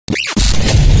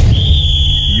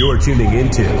You're tuning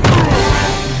into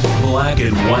Black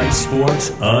and White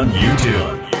Sports on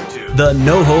YouTube. The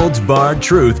no-holds-barred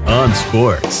truth on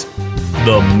sports.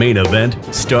 The main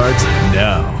event starts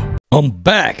now. I'm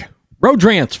back.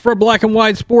 Rodrans for Black and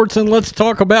White Sports, and let's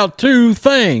talk about two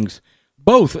things,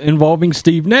 both involving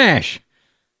Steve Nash.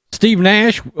 Steve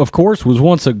Nash, of course, was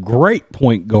once a great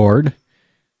point guard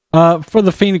for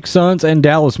the Phoenix Suns and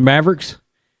Dallas Mavericks.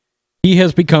 He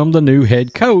has become the new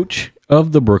head coach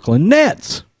of the Brooklyn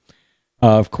Nets.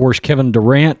 Of course, Kevin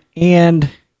Durant and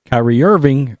Kyrie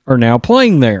Irving are now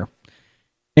playing there.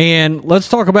 And let's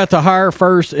talk about the hire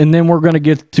first, and then we're going to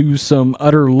get to some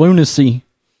utter lunacy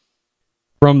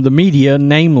from the media,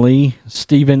 namely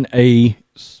Stephen A.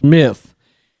 Smith.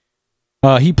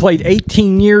 He played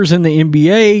 18 years in the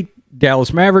NBA,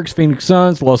 Dallas Mavericks, Phoenix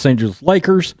Suns, Los Angeles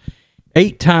Lakers,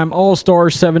 8-time All-Star,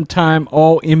 7-time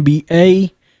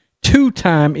All-NBA,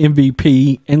 2-time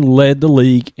MVP, and led the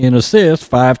league in assists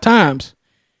 5 times.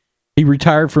 He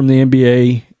retired from the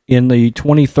NBA in the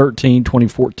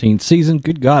 2013-2014 season.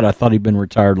 Good God, I thought he'd been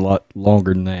retired a lot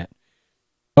longer than that.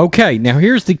 Okay, now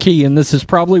here's the key, and this is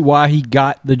probably why he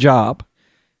got the job.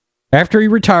 After he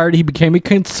retired, he became a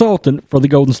consultant for the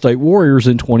Golden State Warriors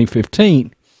in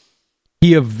 2015.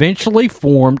 He eventually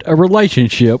formed a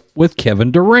relationship with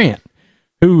Kevin Durant,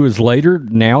 who was later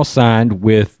now signed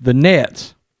with the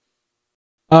Nets.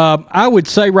 I would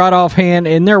say right offhand,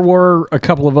 and there were a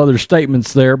couple of other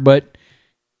statements there, but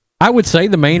I would say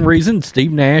the main reason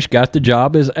Steve Nash got the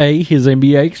job is A, his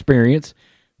NBA experience,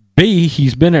 B,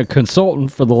 he's been a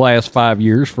consultant for the last 5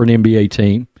 years for an NBA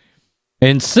team,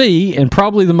 and C, and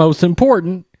probably the most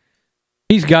important,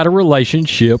 he's got a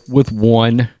relationship with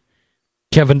one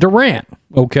Kevin Durant,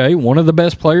 okay, one of the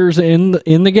best players in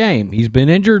the game. He's been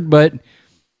injured, but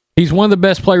he's one of the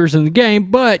best players in the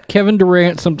game, but Kevin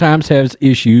Durant sometimes has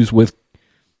issues with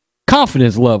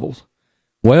confidence levels.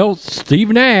 Well, Steve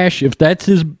Nash, if that's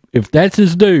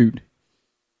his dude,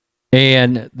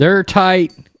 and they're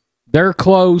tight, they're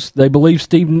close, they believe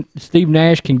Steve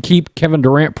Nash can keep Kevin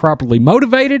Durant properly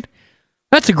motivated,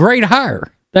 that's a great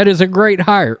hire. That is a great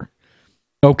hire.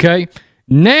 Okay?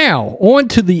 Now, on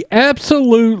to the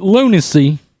absolute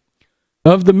lunacy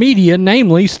of the media,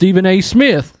 namely Stephen A.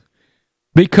 Smith.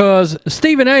 Because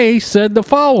Stephen A. said the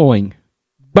following.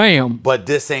 Bam. But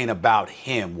this ain't about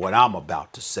him, what I'm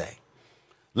about to say.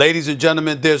 Ladies and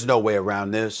gentlemen, there's no way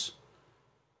around this.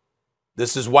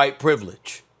 This is white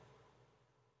privilege.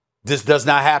 This does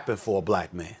not happen for a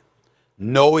black man.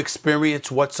 No experience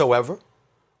whatsoever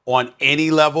on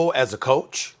any level as a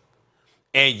coach.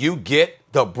 And you get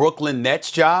the Brooklyn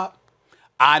Nets job.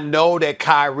 I know that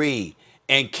Kyrie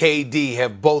and KD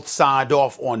have both signed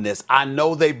off on this. I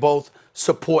know they both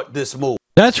support this move.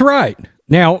 That's right.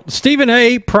 Now, Stephen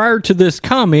A., prior to this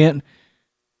comment,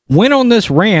 went on this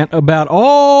rant about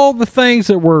all the things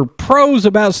that were pros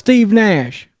about Steve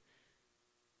Nash.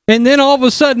 And then all of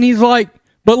a sudden he's like,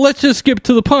 but let's just skip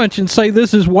to the punch and say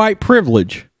this is white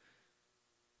privilege.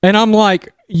 And I'm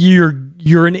like, you're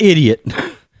an idiot.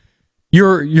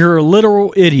 You're a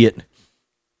literal idiot.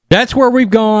 That's where we've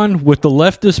gone with the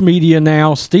leftist media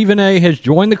now. Stephen A. has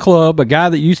joined the club, a guy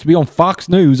that used to be on Fox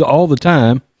News all the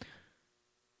time,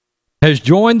 has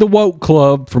joined the woke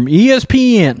club from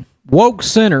ESPN. Woke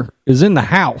Center is in the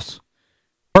house.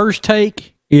 First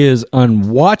Take is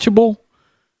unwatchable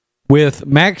with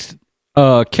Max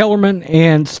Kellerman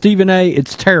and Stephen A.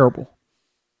 It's terrible.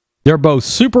 They're both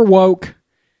super woke.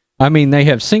 I mean, they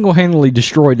have single-handedly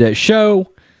destroyed that show.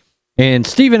 And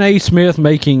Stephen A. Smith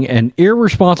making an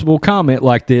irresponsible comment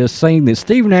like this, saying that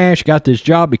Steve Nash got this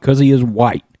job because he is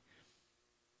white.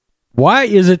 Why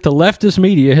is it the leftist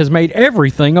media has made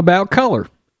everything about color?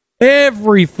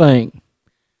 Everything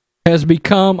has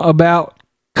become about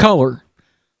color.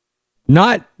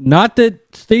 Not that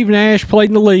Steve Nash played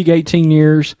in the league 18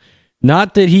 years,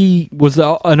 not that he was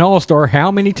an all-star how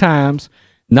many times,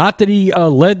 not that he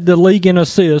led the league in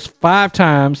assists 5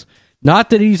 times,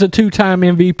 not that he's a 2-time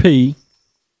MVP,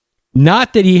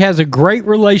 not that he has a great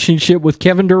relationship with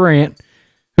Kevin Durant,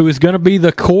 who is going to be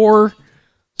the core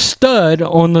stud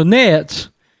on the Nets,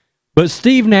 but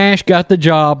Steve Nash got the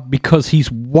job because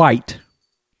he's white.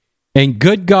 And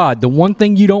good God, the one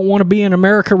thing you don't want to be in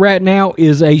America right now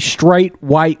is a straight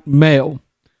white male.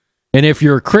 And if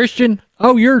you're a Christian,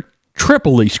 oh, you're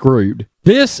triply screwed.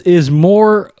 This is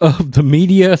more of the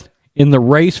media in the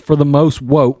race for the most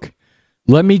woke.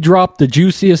 Let me drop the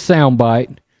juiciest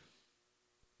soundbite.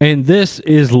 And this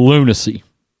is lunacy.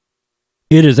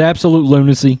 It is absolute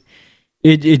lunacy.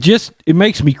 It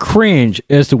makes me cringe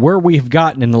as to where we have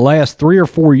gotten in the last 3 or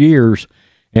 4 years,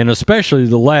 and especially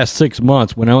the last 6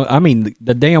 months when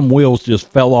the damn wheels just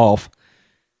fell off.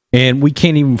 And we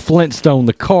can't even Flintstone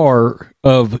the car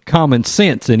of common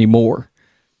sense anymore.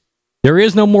 There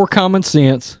is no more common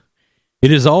sense.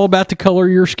 It is all about the color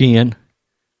of your skin.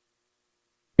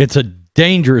 It's a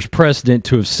dangerous precedent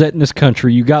to have set in this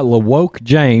country. You got LaWoke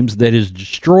James that has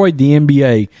destroyed the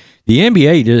NBA. The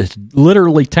NBA just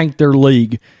literally tanked their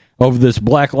league over this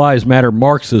Black Lives Matter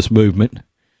Marxist movement,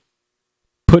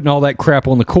 putting all that crap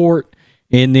on the court.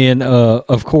 And then,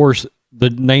 of course, the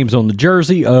names on the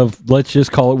jersey of, let's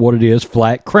just call it what it is,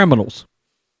 flat criminals.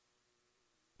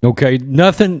 Okay,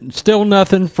 still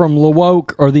nothing from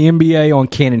LaWoke or the NBA on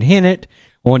Cannon Hennett,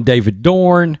 on David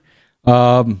Dorn.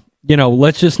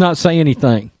 Let's just not say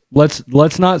anything.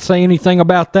 Let's not say anything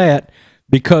about that,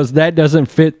 because that doesn't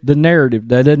fit the narrative.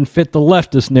 That doesn't fit the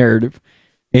leftist narrative.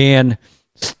 And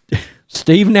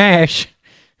Steve Nash,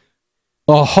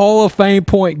 a Hall of Fame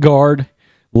point guard,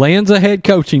 lands a head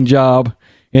coaching job,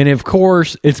 and of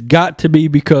course, it's got to be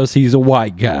because he's a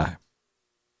white guy.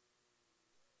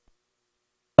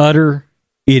 Utter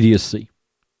idiocy.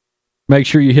 Make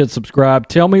sure you hit subscribe.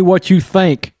 Tell me what you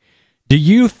think. Do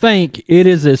you think it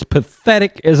is as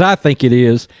pathetic as I think it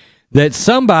is that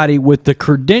somebody with the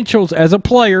credentials as a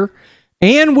player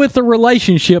and with the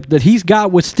relationship that he's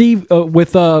got with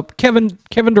Kevin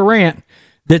Durant,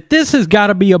 that this has got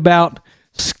to be about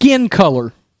skin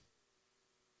color?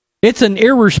 It's an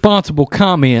irresponsible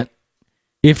comment,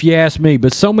 if you ask me.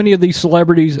 But so many of these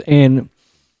celebrities and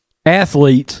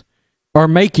athletes are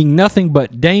making nothing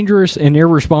but dangerous and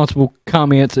irresponsible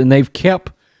comments, and they've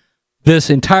kept this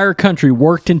entire country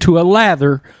worked into a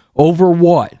lather over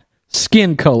what?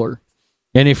 Skin color.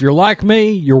 And if you're like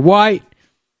me, you're white,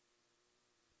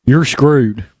 you're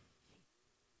screwed.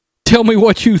 Tell me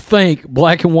what you think,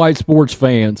 black and white sports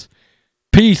fans.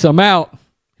 Peace, I'm out.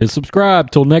 Hit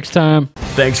subscribe. Till next time.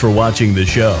 Thanks for watching the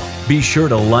show. Be sure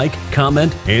to like,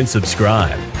 comment, and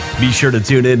subscribe. Be sure to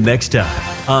tune in next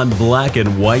time on Black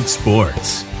and White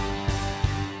Sports.